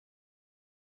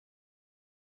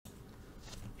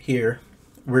Here,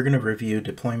 we're going to review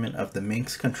deployment of the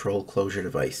Mynx Control closure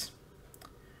device.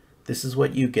 This is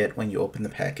what you get when you open the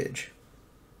package.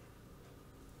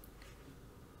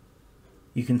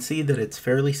 You can see that it's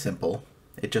fairly simple.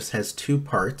 It just has two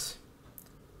parts,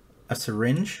 a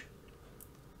syringe,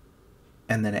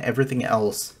 and then everything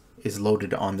else is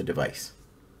loaded on the device.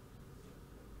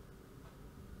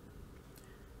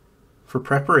 For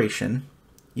preparation,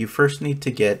 you first need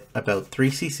to get about 3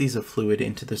 cc's of fluid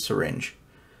into the syringe.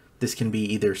 This can be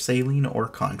either saline or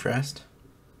contrast.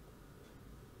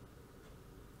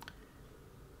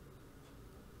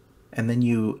 And then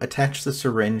you attach the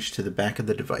syringe to the back of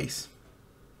the device.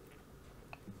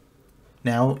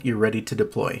 Now you're ready to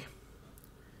deploy.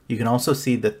 You can also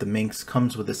see that the Mynx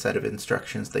comes with a set of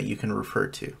instructions that you can refer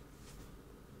to.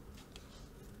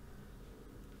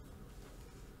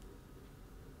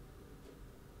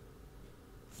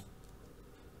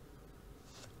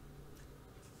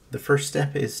 The first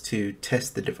step is to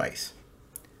test the device.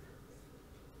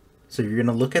 So you're going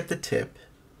to look at the tip,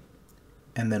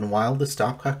 and then while the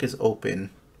stopcock is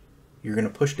open, you're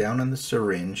going to push down on the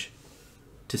syringe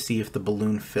to see if the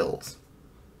balloon fills.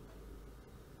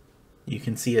 You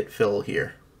can see it fill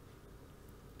here.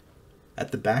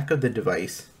 At the back of the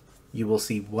device, you will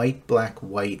see white, black,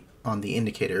 white on the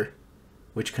indicator,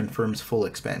 which confirms full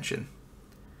expansion.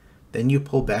 Then you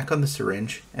pull back on the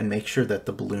syringe and make sure that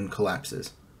the balloon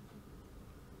collapses.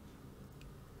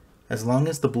 As long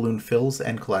as the balloon fills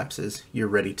and collapses, you're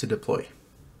ready to deploy.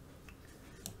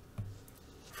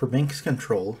 For Mynx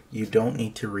Control, you don't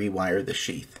need to rewire the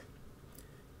sheath.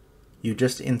 You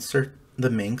just insert the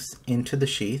Mynx into the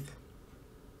sheath.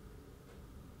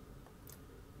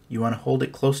 You want to hold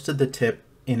it close to the tip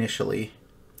initially,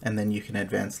 and then you can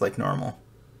advance like normal.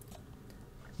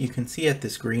 You can see at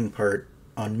this green part,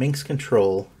 on Mynx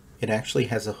Control, it actually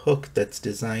has a hook that's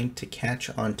designed to catch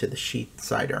onto the sheath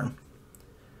sidearm.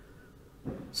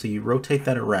 So you rotate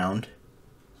that around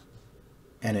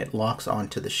and it locks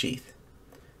onto the sheath.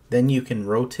 Then you can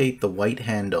rotate the white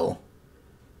handle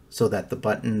so that the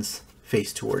buttons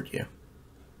face toward you.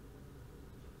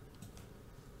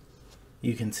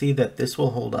 You can see that this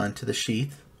will hold on to the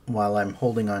sheath while I'm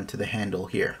holding on to the handle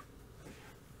here.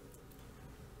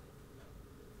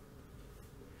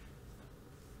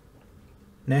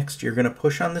 Next, you're going to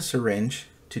push on the syringe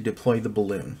to deploy the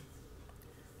balloon.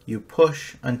 You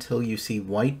push until you see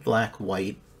white, black,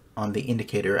 white on the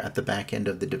indicator at the back end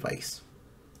of the device.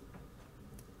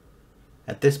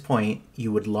 At this point,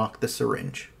 you would lock the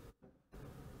syringe.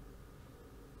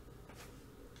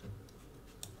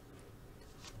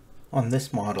 On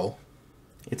this model,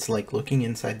 it's like looking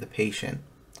inside the patient.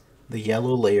 The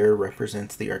yellow layer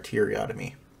represents the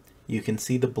arteriotomy. You can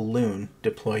see the balloon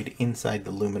deployed inside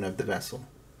the lumen of the vessel.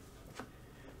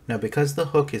 Now, because the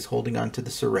hook is holding onto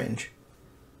the syringe,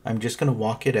 I'm just going to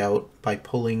walk it out by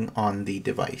pulling on the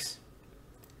device.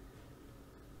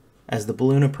 As the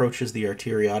balloon approaches the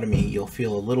arteriotomy, you'll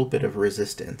feel a little bit of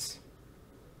resistance.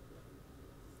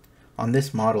 On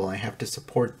this model, I have to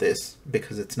support this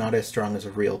because it's not as strong as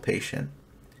a real patient.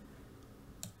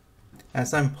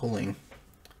 As I'm pulling,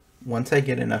 once I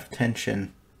get enough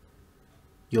tension,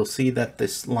 you'll see that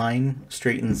this line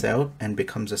straightens out and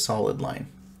becomes a solid line.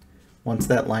 Once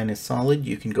that line is solid,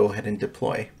 you can go ahead and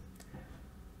deploy.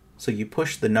 So you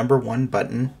push the number 1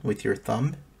 button with your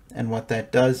thumb, and what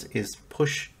that does is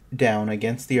push down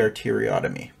against the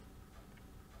arteriotomy.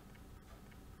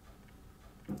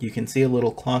 You can see a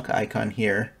little clock icon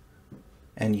here,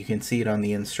 and you can see it on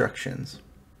the instructions.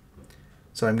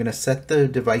 So I'm going to set the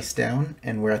device down,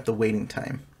 and we're at the waiting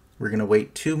time. We're going to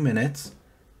wait 2 minutes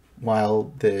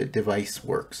while the device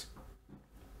works.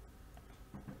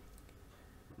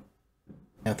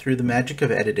 Now, through the magic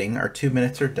of editing, our 2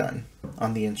 minutes are done.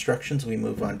 On the instructions, we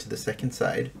move on to the second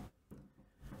side.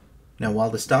 Now, while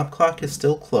the stop clock is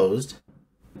still closed,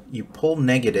 you pull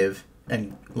negative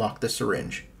and lock the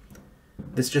syringe.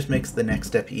 This just makes the next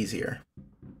step easier.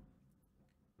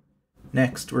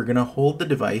 Next, we're going to hold the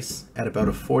device at about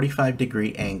a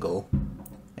 45-degree angle,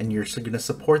 and you're going to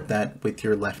support that with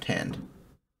your left hand.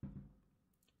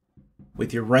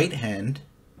 With your right hand,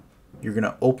 you're going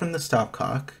to open the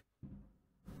stopcock.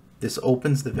 This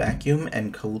opens the vacuum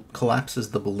and collapses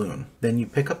the balloon. Then you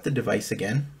pick up the device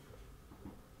again,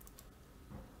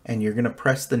 and you're going to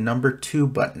press the number 2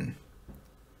 button.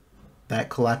 That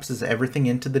collapses everything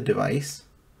into the device,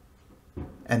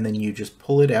 and then you just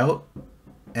pull it out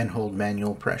and hold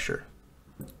manual pressure.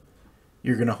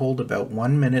 You're going to hold about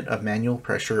 1 minute of manual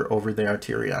pressure over the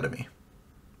arteriotomy.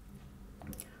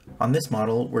 On this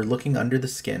model, we're looking under the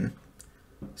skin,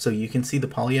 so you can see the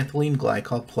polyethylene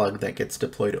glycol plug that gets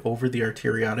deployed over the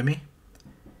arteriotomy.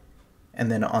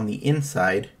 And then on the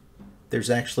inside, there's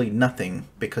actually nothing,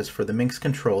 because for the Mynx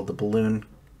Control, the balloon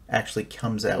actually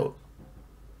comes out.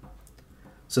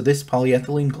 So this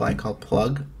polyethylene glycol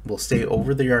plug will stay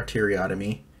over the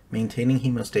arteriotomy, maintaining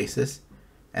hemostasis,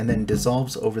 and then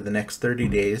dissolves over the next 30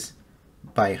 days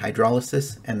by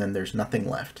hydrolysis, and then there's nothing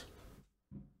left.